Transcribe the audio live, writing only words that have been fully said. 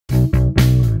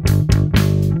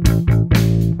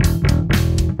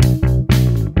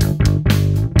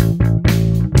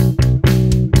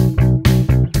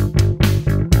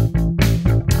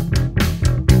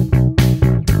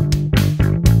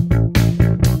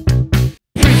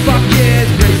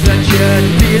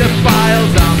shit,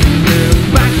 pedophiles on the loose.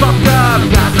 Bank fucked up,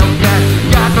 got no cash,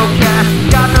 got no cash,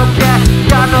 got no cash,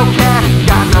 got no cash,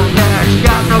 got no cash,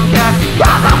 got no cash,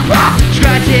 got no cash.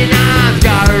 Scratching arms,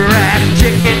 got a rash,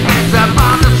 chicken hands up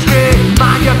on the street.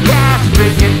 Mind your cash,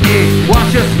 drinking it.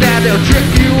 Watch your step, they'll trip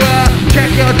you up. Check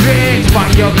your drinks,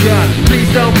 find your gun. Please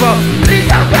don't vote, please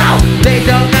don't go. They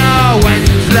don't know when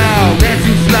too slow. That's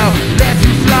too slow, that's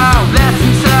too slow, that's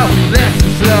too slow, that's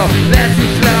too slow, that's too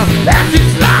slow, that's too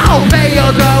slow. Pay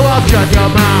your dough or shut your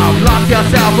mouth. Lock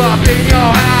yourself up in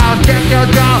your house. Get your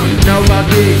job,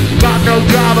 nobody got no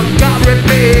job, got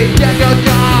repeat. Get your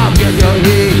job, get your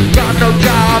heat. Got no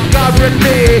job, got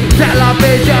repeat.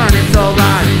 Television, it's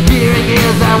alright. Hearing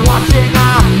ears and watching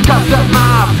out. Cut the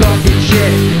mouth, talking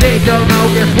shit. They don't know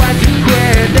just when to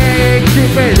quit. They ain't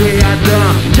stupid, we are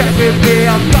dumb. Check with me,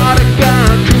 I've got a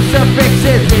gun.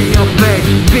 Crucifixes in your face.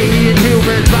 Being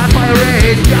humans, by my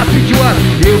race. I'll pick you up,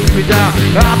 you pick me down.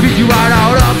 I'll pick you right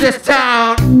out of this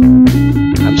town.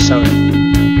 I'm sorry,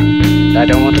 but I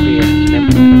don't want to be an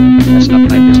emperor. That's not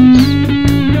my business.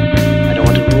 I don't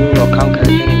want to rule or conquer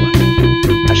anyone.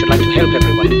 I should like to help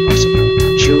everyone if possible.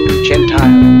 Jew,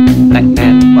 Gentile, black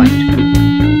man, white.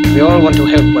 We all want to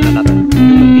help one another.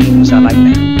 Human beings are like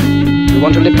that. We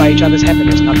want to live by each other's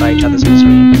happiness, not by each other's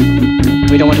misery.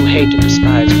 We don't want to hate and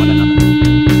despise one another.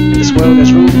 In this world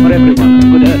there's room for everyone. The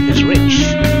good earth is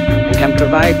rich and can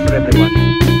provide for everyone.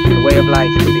 The way of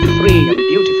life will be free and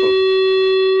beautiful.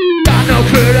 Got no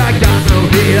food, I got no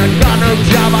heat. I got no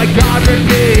job, I got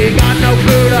repeat. Got no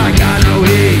food, I got no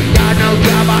heat. Got no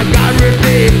job, I got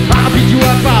repeat. I'll beat you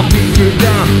up, I'll beat you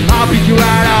down. I'll beat you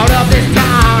right out of this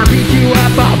town. I'll beat you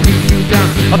up, I'll beat you down.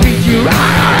 I'll beat you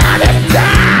right out of this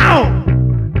town.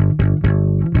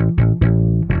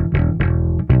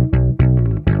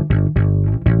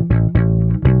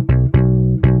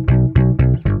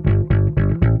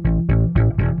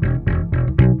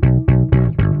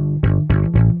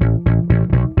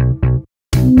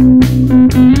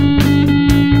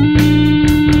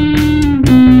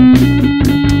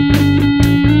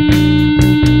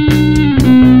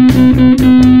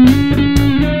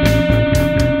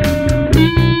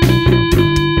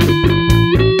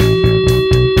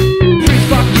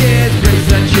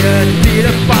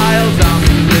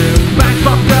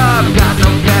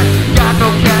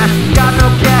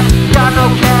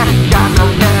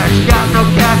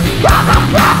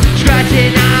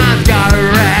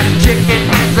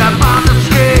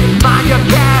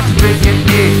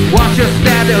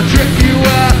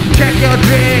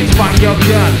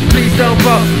 Please don't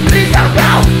vote, please don't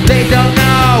go. They don't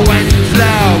know when too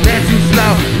slow. That's too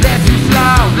slow, that's too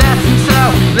slow, that's too slow,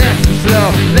 that's too slow,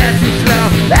 that's too slow,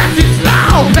 that's too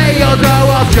slow. Pay your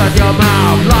dough or shut your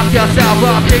mouth. Lock yourself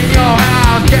up in your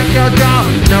house. Get your job,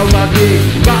 nobody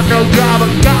got no job,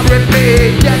 got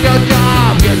repeat. Get your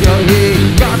job, get your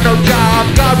heat. Got no job,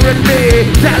 got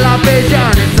repeat.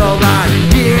 Television, it's alright.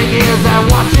 Hearing ears and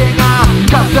watching out.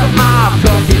 Cut the mouth,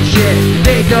 talking shit.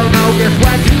 They don't know just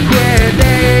when to quit.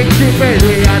 They ain't stupid,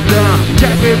 we are dumb.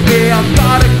 Check with me, I've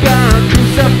got a gun.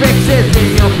 Crucifixes in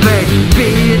your